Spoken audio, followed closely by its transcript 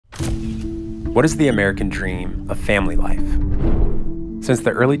What is the American dream of family life? Since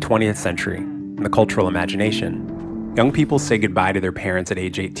the early 20th century, in the cultural imagination, young people say goodbye to their parents at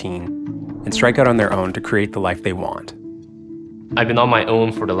age 18 and strike out on their own to create the life they want. I've been on my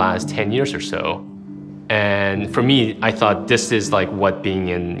own for the last 10 years or so. And for me, I thought this is like what being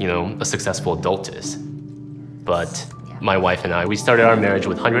a successful adult is. But my wife and I, we started our marriage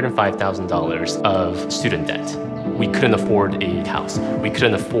with $105,000 of student debt. We couldn't afford a house. We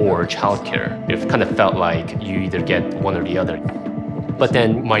couldn't afford childcare. It kind of felt like you either get one or the other. But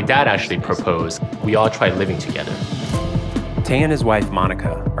then my dad actually proposed. We all tried living together. Tae and his wife,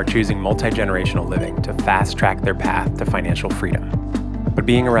 Monica, are choosing multi-generational living to fast-track their path to financial freedom. But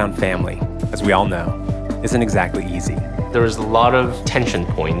being around family, as we all know, isn't exactly easy. There's a lot of tension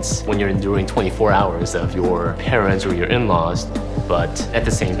points when you're enduring 24 hours of your parents or your in-laws, but at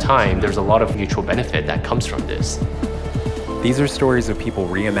the same time, there's a lot of mutual benefit that comes from this. These are stories of people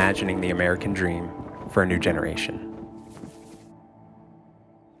reimagining the American dream for a new generation.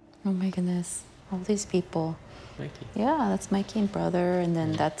 Oh my goodness, all these people. Mikey. Yeah, that's Mikey and brother, and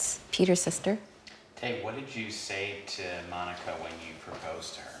then that's Peter's sister. Tae, what did you say to Monica when you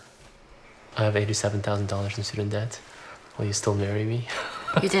proposed to her? I have $87,000 in student debt. Will you still marry me?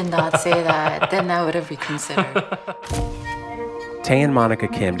 You did not say that. Then I would have reconsidered. Tae and Monica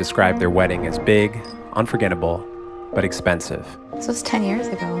Kim described their wedding as big, unforgettable, but expensive. This was 10 years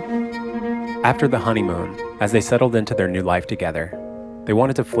ago. After the honeymoon, as they settled into their new life together, they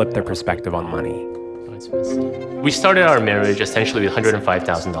wanted to flip their perspective on money. We started our marriage essentially with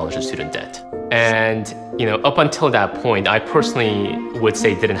 $105,000 in student debt. And, up until that point, I personally would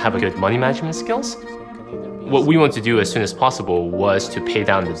say didn't have a good money management skills. What we wanted to do as soon as possible was to pay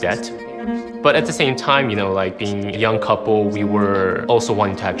down the debt. But at the same time, like being a young couple, we were also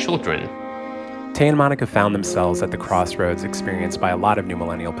wanting to have children. Tae and Monica found themselves at the crossroads experienced by a lot of new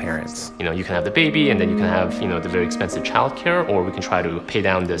millennial parents. You can have the baby, and then you can have, the very expensive childcare, or we can try to pay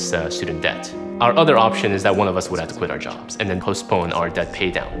down this student debt. Our other option is that one of us would have to quit our jobs and then postpone our debt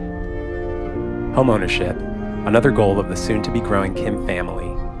pay down. Homeownership, another goal of the soon-to-be growing Kim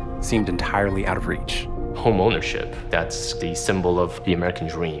family, seemed entirely out of reach. Home ownership, that's the symbol of the American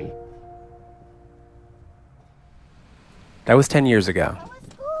dream. That was 10 years ago.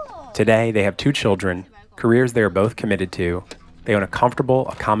 Today, they have 2 children, careers they are both committed to. They own a comfortable,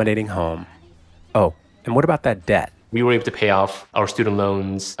 accommodating home. Oh, and what about that debt? We were able to pay off our student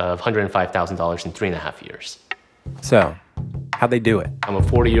loans of $105,000 in 3.5 years. So, how'd they do it? I'm a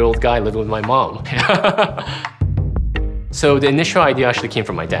 40-year-old guy living with my mom. So the initial idea actually came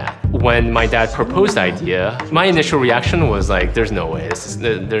from my dad. When my dad proposed the idea, my initial reaction was like, there's no way,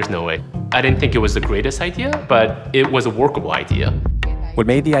 there's no way. I didn't think it was the greatest idea, but it was a workable idea. What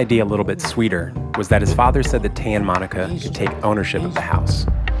made the idea a little bit sweeter was that his father said that Tae and Monica could take ownership of the house.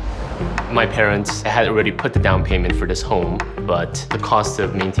 My parents had already put the down payment for this home, but the cost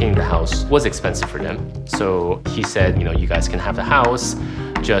of maintaining the house was expensive for them. So he said, you guys can have the house,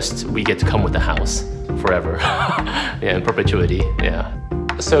 just we get to come with the house forever. Yeah, in perpetuity, yeah.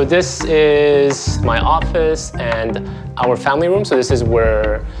 So this is my office and our family room. So this is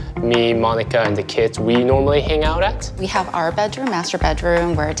where me, Monica, and the kids, we normally hang out at. We have our bedroom, master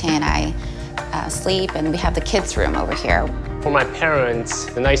bedroom, where Tae and I sleep, and we have the kids' room over here. For my parents,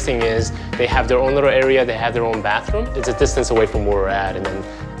 the nice thing is they have their own little area, they have their own bathroom. It's a distance away from where we're at, and then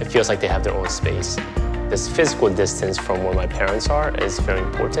it feels like they have their own space. This physical distance from where my parents are is very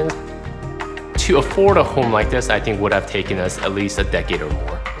important. To afford a home like this, I think would have taken us at least a decade or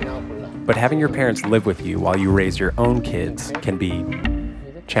more. But having your parents live with you while you raise your own kids can be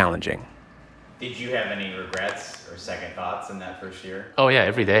challenging. Did you have any regrets or second thoughts in that first year? Oh yeah,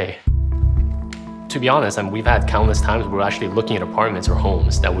 every day. To be honest, we've had countless times where we're actually looking at apartments or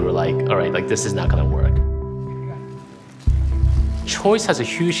homes that we were like, all right, this is not gonna work. Choice has a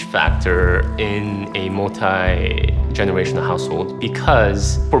huge factor in a multi-generational household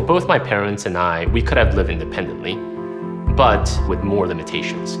because for both my parents and I, we could have lived independently, but with more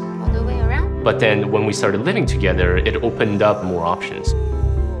limitations. All the way around? But then when we started living together, it opened up more options.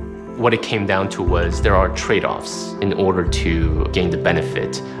 What it came down to was there are trade-offs in order to gain the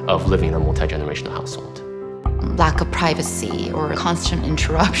benefit of living in a multi-generational household. Lack of privacy or constant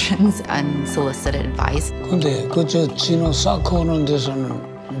interruptions, unsolicited advice. 근데 진호 쌓고 오는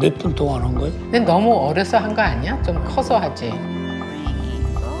데서는 몇 분 동안 한 거예요? 근데 너무 어려서 한 거 아니야? 좀 커서 하지.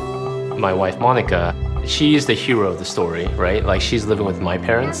 My wife, Monica, she is the hero of the story, right? Like she's living with my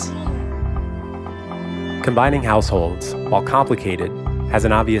parents. Combining households, while complicated, has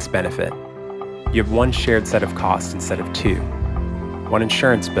an obvious benefit. You have one shared set of costs instead of 2. One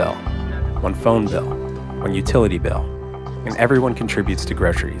insurance bill, one phone bill, one utility bill, and everyone contributes to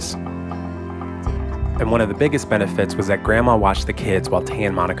groceries. And one of the biggest benefits was that Grandma watched the kids while Tae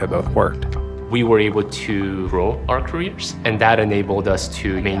and Monica both worked. We were able to grow our careers, and that enabled us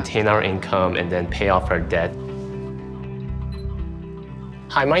to maintain our income and then pay off our debt.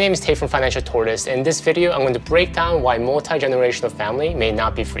 Hi, my name is Tae from Financial Tortoise. In this video, I'm going to break down why multi-generational family may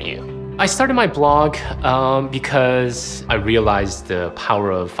not be for you. I started my blog because I realized the power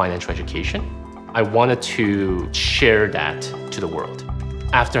of financial education. I wanted to share that to the world.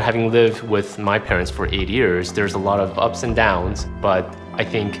 After having lived with my parents for 8 years, there's a lot of ups and downs, but I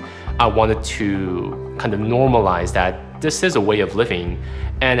think I wanted to kind of normalize that this is a way of living,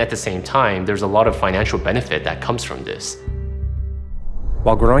 and at the same time, there's a lot of financial benefit that comes from this.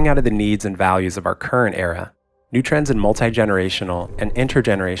 While growing out of the needs and values of our current era, new trends in multi-generational and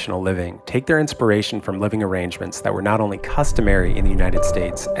intergenerational living take their inspiration from living arrangements that were not only customary in the United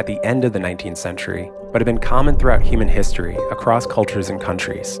States at the end of the 19th century, but have been common throughout human history across cultures and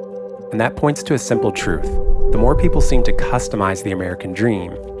countries. And that points to a simple truth. The more people seem to customize the American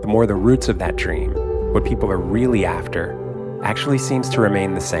dream, the more the roots of that dream, what people are really after, actually seems to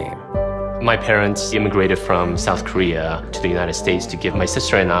remain the same. My parents immigrated from South Korea to the United States to give my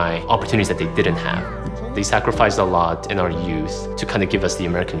sister and I opportunities that they didn't have. They sacrificed a lot in our youth to kind of give us the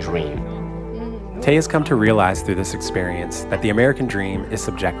American dream. Tae has come to realize through this experience that the American dream is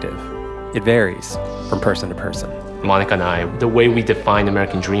subjective. It varies from person to person. Monica and I, the way we define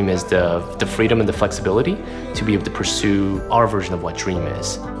American dream is the freedom and the flexibility to be able to pursue our version of what dream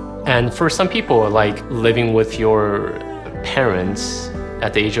is. And for some people, like living with your parents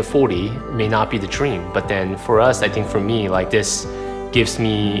at the age of 40 may not be the dream. But then for us, I think for me, like this gives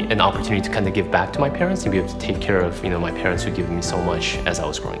me an opportunity to kind of give back to my parents and be able to take care of, my parents who gave me so much as I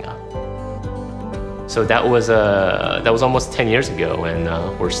was growing up. So that was almost 10 years ago,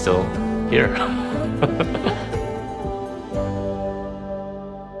 and we're still here.